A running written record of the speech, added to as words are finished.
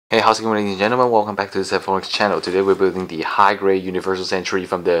Hey, how's it going, ladies and gentlemen? Welcome back to the Zethythonix channel. Today we're building the high-grade Universal Century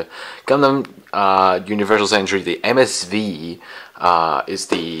from the Gundam Universal Century. The MSV is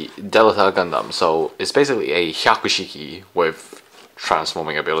the Delta Gundam. So it's basically a Hyaku Shiki with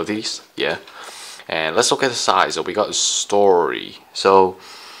transforming abilities. Yeah. And let's look at the size. So we got a story. So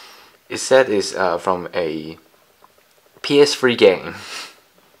it said it's from a PS3 game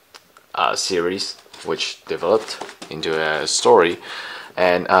series which developed into a story.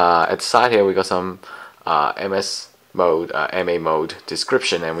 And at the side here we got some MS mode, MA mode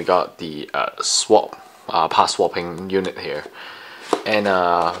description, and we got the part swapping unit here. And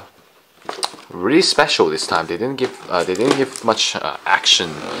really special this time. They didn't give much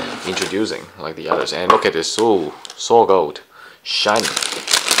action introducing like the others. And look at this, so gold, shiny. 1,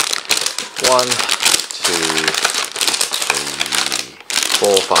 2, 3,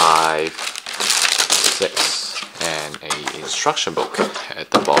 4, 5, 6. And a instruction book at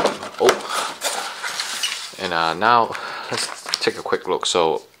the bottom. And now let's take a quick look.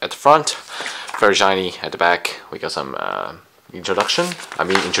 So at the front, very shiny. At the back, we got some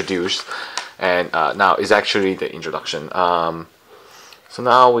introduced. And now is actually the introduction. So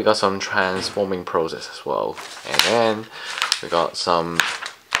now we got some transforming process as well. And then we got some,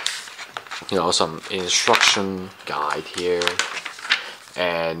 some instruction guide here.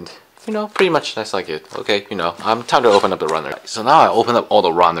 And pretty much that's like it. Okay, I'm time to open up the runner. So now I open up all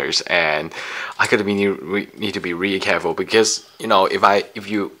the runners, and I could need to be really careful because if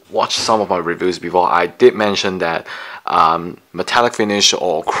you watch some of my reviews before, I did mention that metallic finish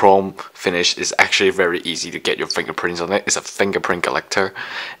or chrome finish is actually very easy to get your fingerprints on it. It's a fingerprint collector,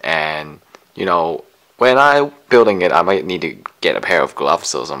 and when I'm building it, I might need to get a pair of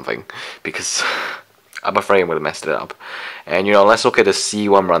gloves or something because I'm afraid I'm gonna mess it up. And let's look at the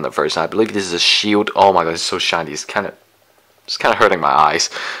C1 runner first. I believe this is a shield. Oh my god, it's so shiny. It's kind of hurting my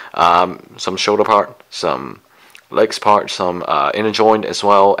eyes. Some shoulder part, some legs part, some inner joint as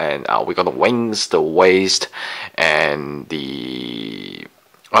well, and we got the wings, the waist, and the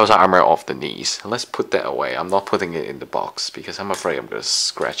outside armor of the knees. Let's put that away. I'm not putting it in the box because I'm afraid I'm gonna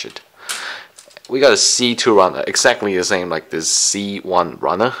scratch it. We got a C2 runner, exactly the same like this C1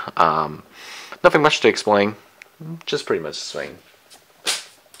 runner. Nothing much to explain, just pretty much the same.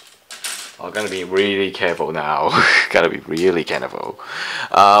 I'm gonna be really careful now. Gotta be really careful.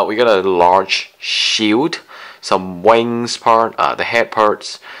 We got a large shield, some wings part, the head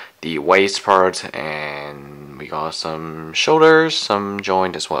parts, the waist part, and we got some shoulders, some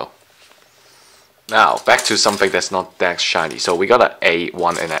joint as well. Now, back to something that's not that shiny. So we got an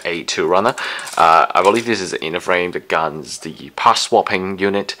A1 and an A2 runner. I believe this is the inner frame, the guns, the part swapping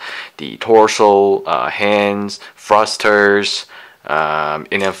unit, the torso, hands, thrusters, the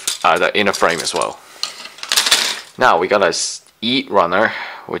inner frame as well. Now we got a E runner,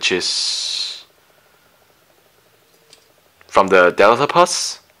 which is from the Delta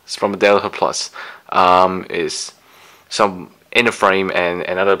Plus. It's from the Delta Plus. Is some inner frame and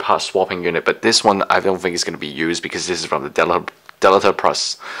another part swapping unit, but this one I don't think is going to be used because this is from the Delta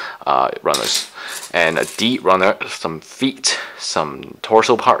Plus runners. And a D runner, some feet, some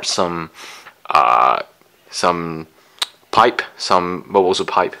torso parts, some pipe, some mobile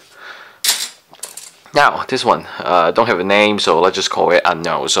pipe. Now this one don't have a name, so let's just call it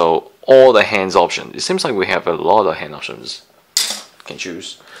unknown. So all the hands options. It seems like we have a lot of hand options. Can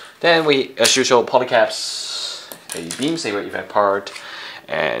choose. Then we, as usual, polycaps, a beam saber effect part,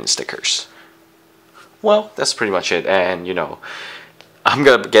 and stickers. Well, that's pretty much it. And I'm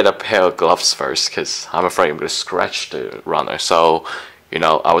gonna get a pair of gloves first because I'm afraid I'm gonna scratch the runner. So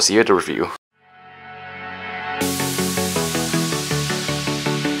I will see you at the review.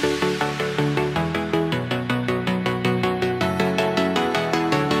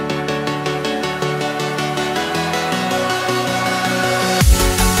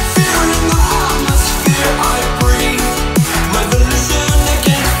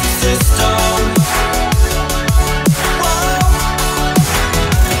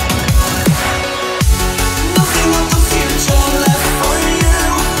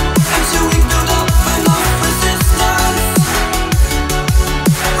 Until we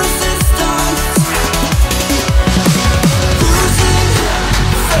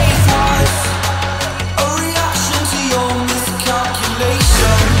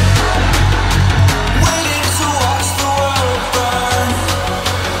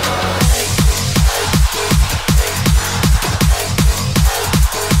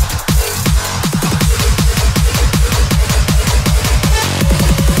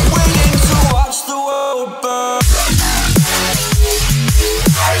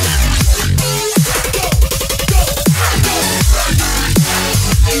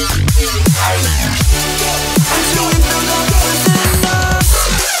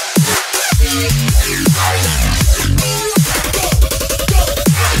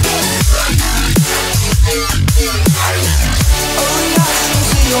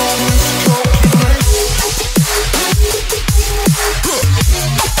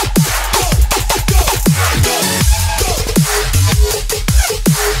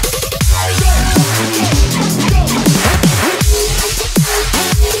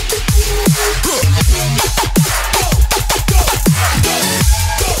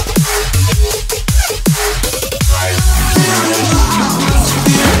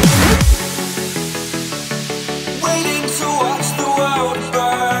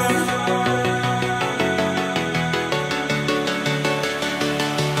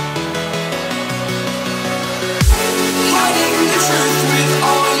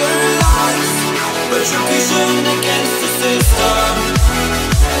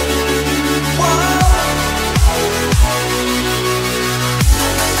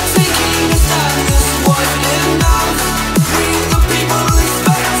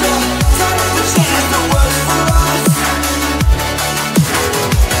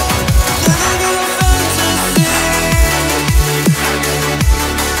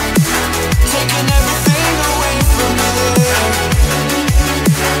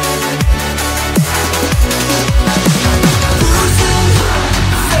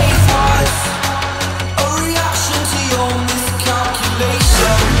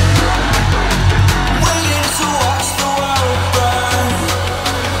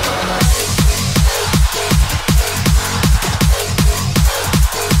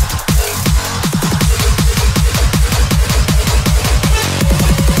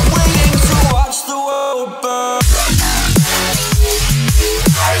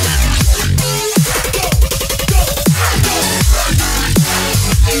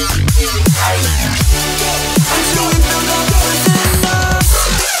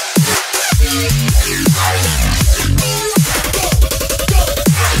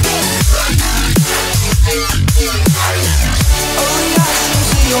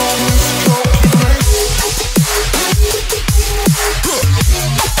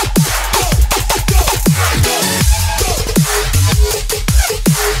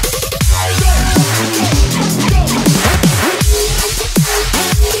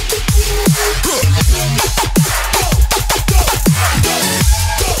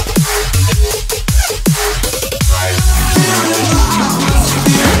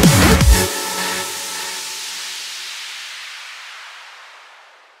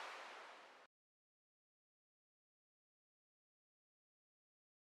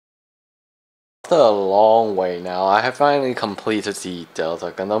after a long wait now, I have finally completed the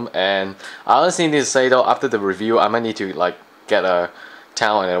Delta Gundam, and I honestly need to say though, after the review, I might need to like get a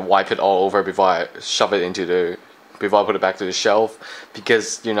towel and then wipe it all over before I shove it into the, before I put it back to the shelf,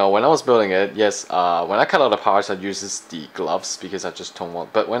 because you know when I was building it, yes, when I cut out the parts, I use the gloves because I just don't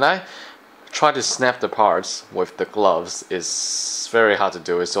want. But when I try to snap the parts with the gloves, it's very hard to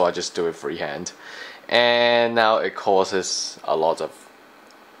do it, so I just do it freehand, and now it causes a lot of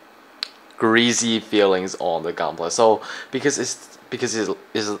greasy feelings on the gunpla. So because it's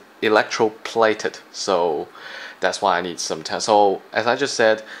electroplated, so that's why I need some time. So as I just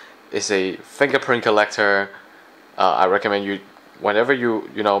said, it's a fingerprint collector. I recommend you, whenever you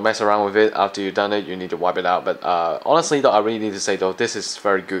mess around with it after you've done it, you need to wipe it out. But honestly though, I really need to say though, this is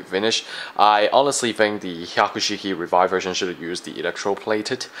very good finish. I honestly think the Hyaku Shiki Revive version should have used the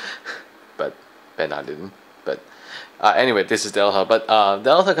electroplated, but Bandai didn't. But anyway, this is Delta. But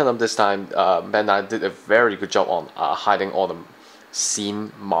Delta Gundam this time, Bandai did a very good job on hiding all the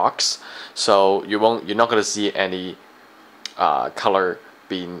seam marks, so you're not gonna see any color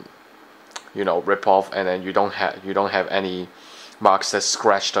being rip off, and then you don't have any marks that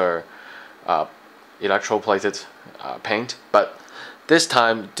scratch the electroplated paint. But this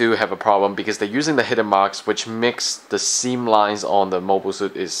time do have a problem because they're using the hidden marks, which makes the seam lines on the mobile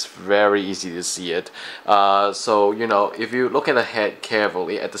suit is very easy to see it. So if you look at the head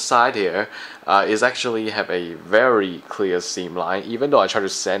carefully, at the side here is actually have a very clear seam line, even though I tried to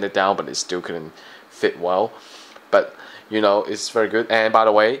sand it down, but it still couldn't fit well. But it's very good. And by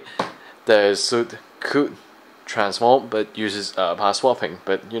the way, the suit could transform but uses path swapping,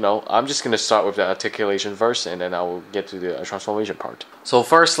 but I'm just gonna start with the articulation first, and then I will get to the transformation part. So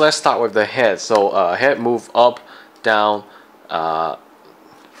first, let's start with the head. So head move up, down,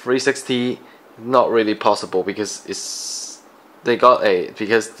 360, not really possible because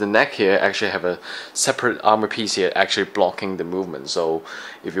because the neck here actually have a separate armor piece here actually blocking the movement. So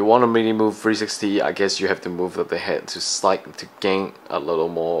if you want to really move 360, I guess you have to move the head to gain a little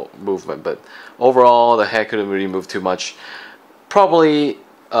more movement. But overall, the head couldn't really move too much. Probably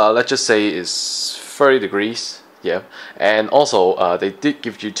let's just say is 30 degrees. Yeah, and also they did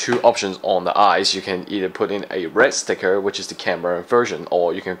give you two options on the eyes. You can either put in a red sticker, which is the camera version,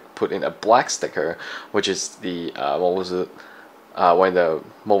 or you can put in a black sticker, which is the when the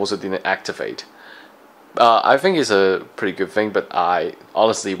mobile suit didn't activate. I think it's a pretty good thing, but I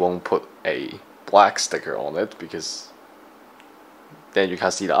honestly won't put a black sticker on it because then you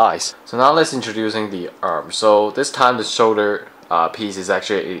can't see the eyes. So now let's introducing the arm. So this time the shoulder piece is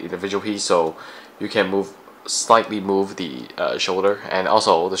actually an individual piece, so you can slightly move the shoulder, and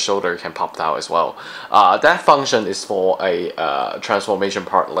also the shoulder can pop out as well. That function is for a transformation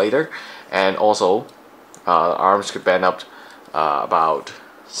part later, and also arms could bend up about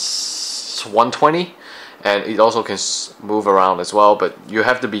 120, and it also can move around as well, but you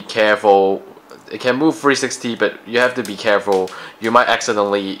have to be careful. It can move 360, but you have to be careful. You might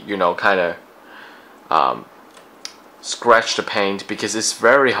accidentally kind of scratch the paint because it's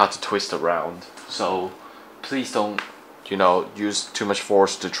very hard to twist around. So please don't use too much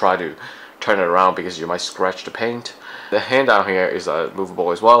force to try to turn it around because you might scratch the paint. The hand down here is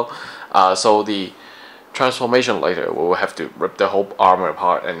movable as well, so the transformation later we'll have to rip the whole armor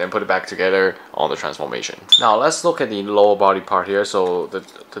apart and then put it back together on the transformation. Now let's look at the lower body part here. So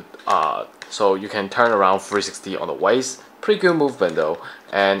so you can turn around 360 on the waist, pretty good movement though,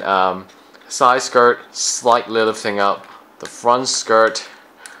 and side skirt slight lifting up, the front skirt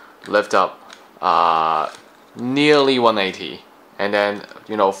lift up nearly 180, and then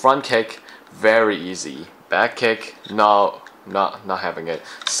front kick very easy, back kick not having it,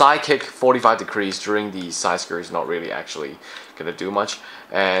 side kick 45 degrees during the side skirt is not really actually gonna do much,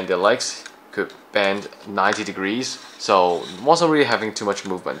 and the legs could bend 90 degrees, so wasn't really having too much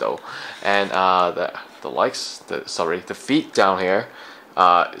movement though. And the feet down here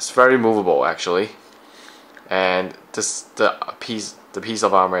is very movable actually, and the piece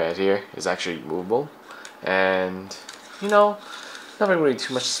of armor right here is actually movable, and nothing really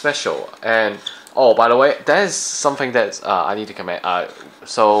too much special. And oh, by the way, that is something that I need to comment.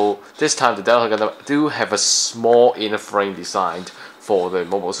 So this time the Delta Gundam do have a small inner frame designed for the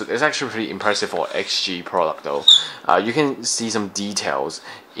mobile suit. It's actually pretty impressive for XG product though. You can see some details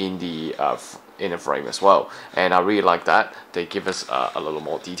in the inner frame as well, and I really like that. They give us a little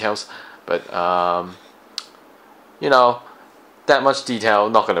more details, but that much detail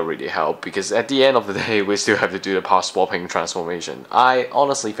not gonna really help because at the end of the day we still have to do the path swapping transformation. I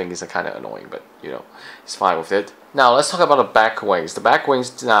honestly think it's kind of annoying, but it's fine with it. Now let's talk about the back wings. The back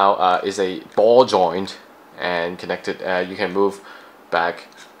wings now is a ball joint and connected. You can move back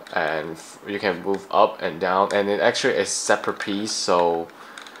and you can move up and down, and it actually is separate piece. So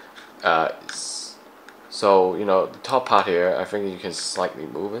so you know, the top part here, I think you can slightly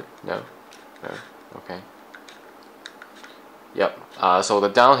move it. No, okay. Yep. So the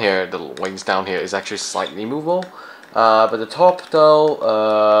down here, the wings down here is actually slightly movable. But the top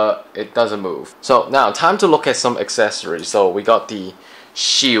though, it doesn't move. So now time to look at some accessories. So we got the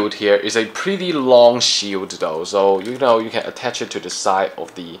shield here. It's a pretty long shield though, so you know you can attach it to the side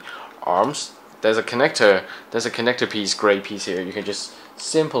of the arms. There's a connector piece, gray piece here. You can just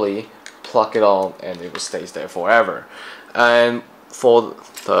simply plug it on and it will stay there forever. And for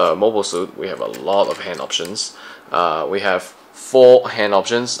the mobile suit, we have a lot of hand options. We have 4 hand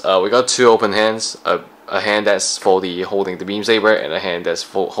options. We got 2 open hands, a hand that's for the holding the beam saber, and a hand that's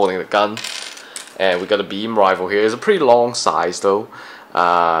for holding the gun. And we got a beam rifle here. It's a pretty long size though.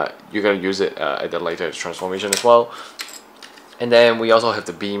 You're gonna use it at the later transformation as well. And then we also have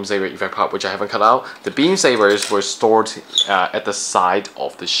the beam saber effect part, which I haven't cut out. The beam sabers were stored at the side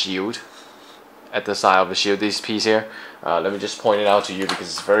of the shield. At the side of the shield, this piece here. Let me just point it out to you because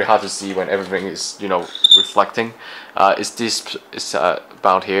it's very hard to see when everything is, you know, reflecting. It's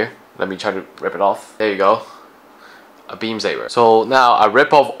about here. Let me try to rip it off. There you go. A beam saber. So now I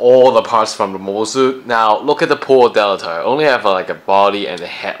rip off all the parts from the mobile suit. Now look at the poor Delta. I only have like a body and a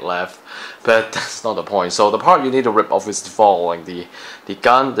head left, but that's not the point. So the part you need to rip off is the following: the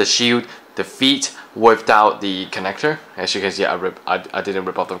gun, the shield, the feet without the connector. As you can see, I didn't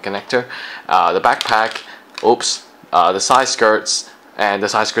rip off the connector. The backpack, oops, the side skirts and the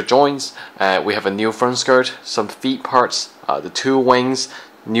side skirt joints. We have a new front skirt, some feet parts, the 2 wings,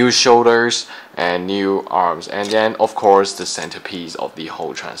 new shoulders and new arms, and then of course the centerpiece of the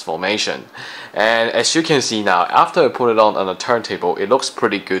whole transformation. And as you can see now, after I put it on a turntable, it looks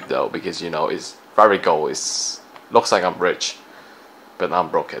pretty good though, because you know it's very gold. It looks like I'm rich, but I'm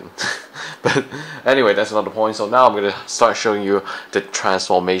broken. But anyway, that's not the point. So now I'm going to start showing you the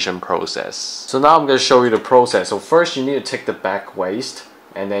transformation process. So now I'm going to show you the process. So first you need to take the back waist,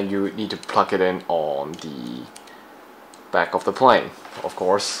 and then you need to plug it in on the back of the plane, of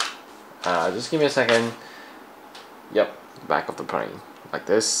course. Just give me a second. Yep, back of the plane, like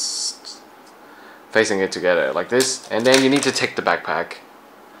this, facing it together like this. And then you need to take the backpack,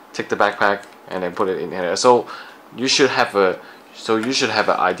 and then put it in here. So you should have an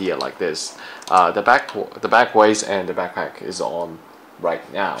idea like this. The back waist and the backpack is on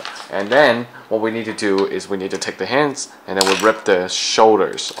right now. And then what we need to do is we need to take the hands, and then we'll rip the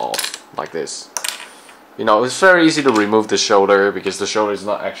shoulders off like this. You know, it's very easy to remove the shoulder because the shoulder is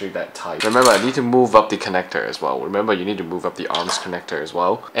not actually that tight. Remember, I need to move up the connector as well. Remember, you need to move up the arms connector as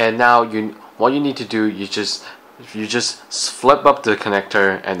well. And now what you need to do, you just flip up the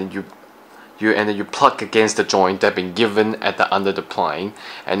connector, and then you plug against the joint that's been given at the under the plane,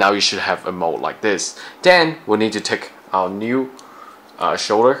 and now you should have a mold like this. Then we need to take our new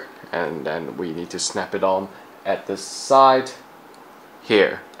shoulder, and then we need to snap it on at the side.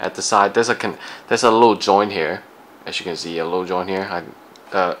 Here at the side, there's a little joint here, as you can see, a little joint here.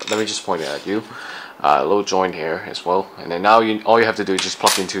 Let me just point it at you. A little joint here as well. And then now all you have to do is just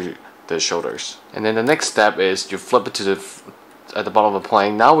plug into the shoulders. And then the next step is you flip it to at the bottom of the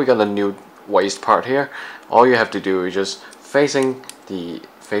plane. Now we got a new waist part here. All you have to do is just facing the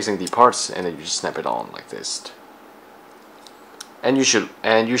parts, and then you just snap it on like this. And you should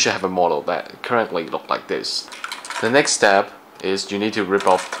have a model that currently look like this. The next step is you need to rip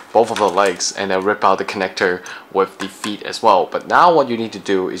off both of the legs, and then rip out the connector with the feet as well. But now what you need to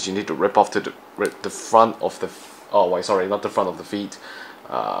do is you need to rip off the front of the, oh wait, sorry, not the front of the feet.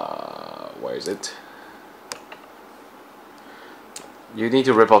 Where is it? You need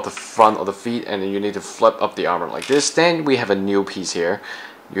to rip out the front of the feet, and then you need to flip up the armor like this. Then we have a new piece here.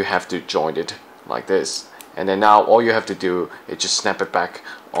 You have to join it like this, and then now all you have to do is just snap it back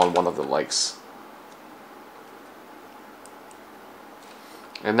on one of the legs.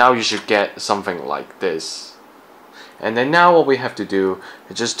 And now you should get something like this. And then now what we have to do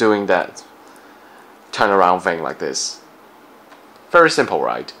is just doing that turnaround thing like this. Very simple,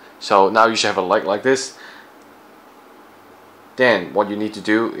 right? So now you should have a leg like this. Then what you need to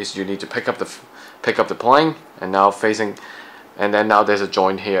do is you need to pick up the plane, and now facing, and then now there's a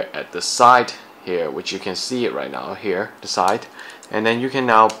joint here at the side here, which you can see it right now here, the side. And then you can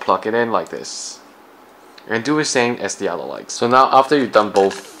now plug it in like this. And do the same as the other legs. So now after you've done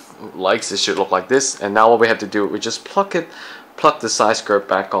both legs, it should look like this. And now what we have to do, we just plug the side skirt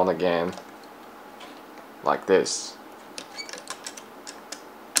back on again, like this.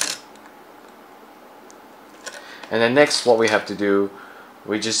 And then next, what we have to do,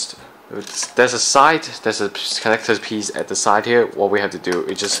 we just there's a connector piece at the side here. What we have to do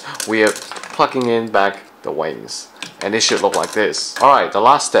is just we are plugging in back the wings, and it should look like this. Alright, the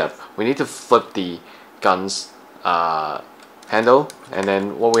last step, we need to flip the gun's handle, and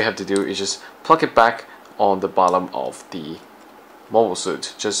then what we have to do is just plug it back on the bottom of the mobile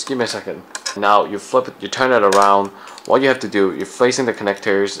suit. Just give me a second. Now you flip it, you turn it around. What you have to do, you're facing the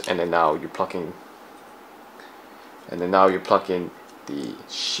connectors, and then now you're plugging, and then now you plug in the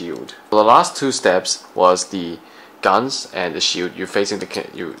shield. So the last two steps was the guns and the shield. You're facing the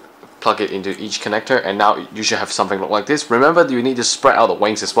you plug it into each connector, and now you should have something look like this. Remember, you need to spread out the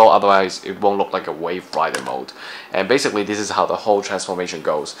wings as well, otherwise it won't look like a Wave Rider mode. And basically this is how the whole transformation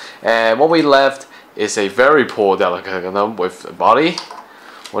goes. And what we left is a very poor Delta Gundam with a body.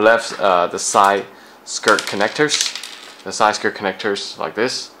 We left the side skirt connectors like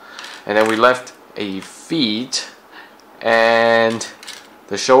this, and then we left a feet and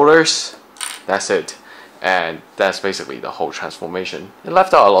the shoulders. That's it, and that's basically the whole transformation. It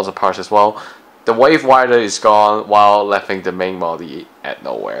left out a lot of parts as well. The Wave Rider is gone while leaving the main body at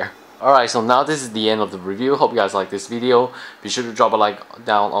nowhere. Alright, so now this is the end of the review. Hope you guys like this video. Be sure to drop a like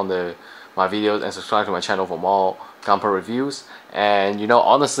down on my videos and subscribe to my channel for more Gunpla reviews. And you know,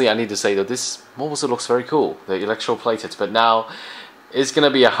 honestly, I need to say that this mobile suit looks very cool, the electroplated, but now it's gonna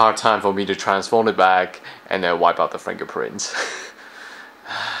be a hard time for me to transform it back and then wipe out the fingerprints.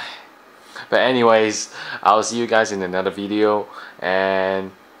 But anyways, I'll see you guys in another video,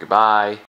 and goodbye.